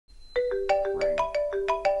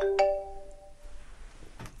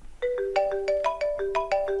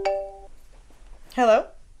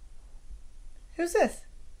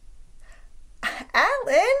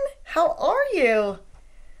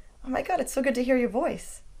It's so good to hear your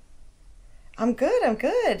voice. I'm good, I'm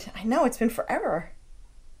good. I know, it's been forever.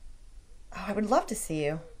 Oh, I would love to see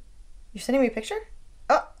you. You're sending me a picture?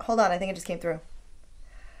 Oh, hold on, I think it just came through.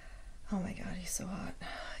 Oh my God, he's so hot.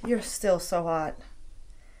 You're still so hot.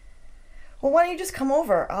 Well, why don't you just come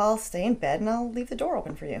over? I'll stay in bed and I'll leave the door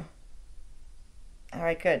open for you. All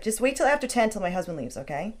right, good. Just wait till after 10 till my husband leaves,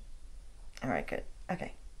 okay? All right, good.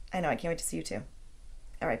 Okay. I know, I can't wait to see you too.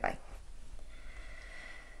 All right, bye.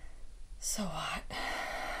 So hot.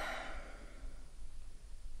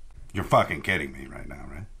 You're fucking kidding me right now,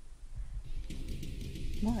 right?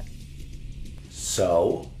 What?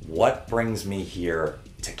 So, what brings me here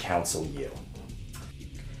to counsel you?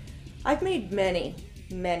 I've made many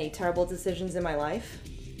terrible decisions in my life,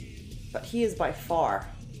 but he is by far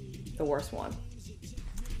the worst one.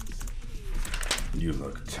 You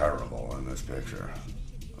look terrible in this picture.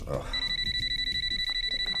 Ugh.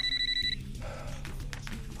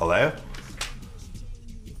 Hello?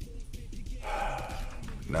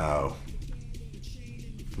 No.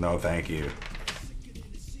 No, thank you.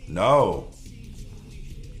 No.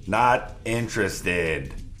 Not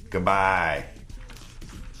interested. Goodbye.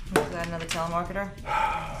 Is that another telemarketer?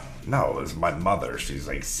 No, it's my mother. She's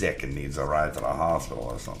like sick and needs a ride to the hospital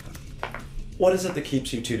or something. What is it that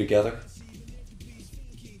keeps you two together?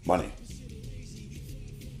 Money.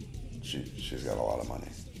 She's got a lot of money.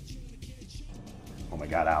 Oh my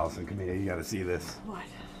God, Allison, come here. You gotta see this. What?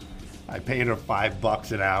 I paid her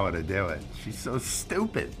 $5 an hour to do it. She's so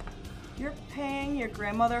stupid. You're paying your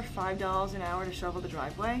grandmother $5 an hour to shovel the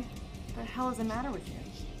driveway? What the hell is the matter with you?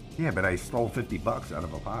 Yeah, but I stole $50 out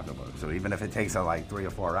of her pocketbook. So even if it takes her like 3 or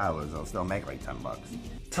 4 hours, I'll still make like $10.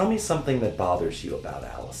 Tell me something that bothers you about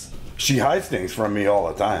Allison. She hides things from me all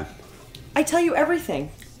the time. I tell you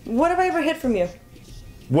everything. What have I ever hid from you?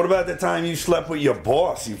 What about the time you slept with your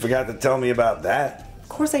boss? You forgot to tell me about that. Of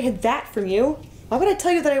course I hid that from you. Why would I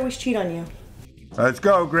tell you that I always cheat on you? Let's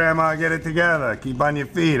go, Grandma. Get it together. Keep on your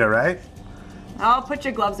feet, all right? I'll put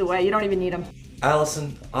your gloves away. You don't even need them.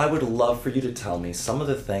 Allison, I would love for you to tell me some of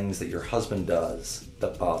the things that your husband does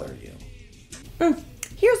that bother you.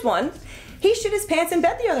 Here's one. He shit his pants in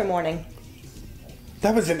bed the other morning.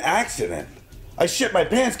 That was an accident. I shit my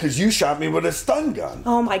pants because you shot me with a stun gun.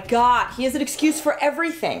 Oh my God, he has an excuse for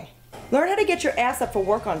everything. Learn how to get your ass up for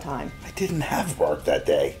work on time. I didn't have work that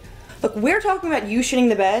day. Look, we're talking about you shitting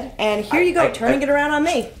the bed, and here you go, turning it around on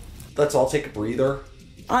me. Let's all take a breather.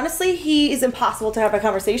 Honestly, he is impossible to have a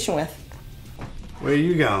conversation with. Where are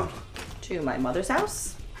you going? To my mother's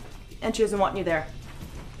house, and she doesn't want you there.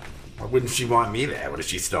 Why wouldn't she want me there? What, is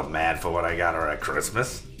she still mad for what I got her at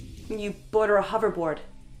Christmas? You bought her a hoverboard.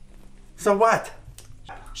 So what?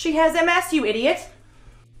 She has MS, you idiot.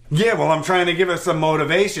 Yeah, well, I'm trying to give her some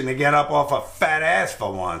motivation to get up off her fat ass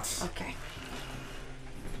for once. Okay.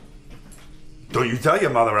 Don't you tell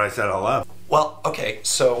your mother I said hello. Well, okay,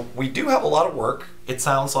 so we do have a lot of work, it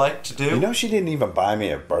sounds like, to do. You know she didn't even buy me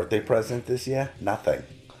a birthday present this year? Nothing.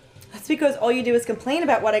 That's because all you do is complain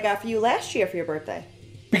about what I got for you last year for your birthday.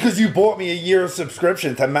 Because you bought me a year's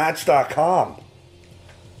subscription to Match.com.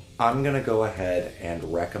 I'm gonna go ahead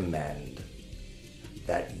and recommend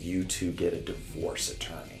that you two get a divorce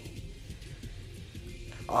attorney.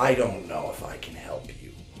 I don't know if I can help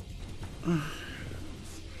you.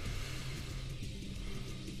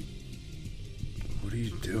 What are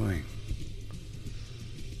you doing?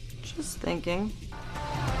 Just thinking.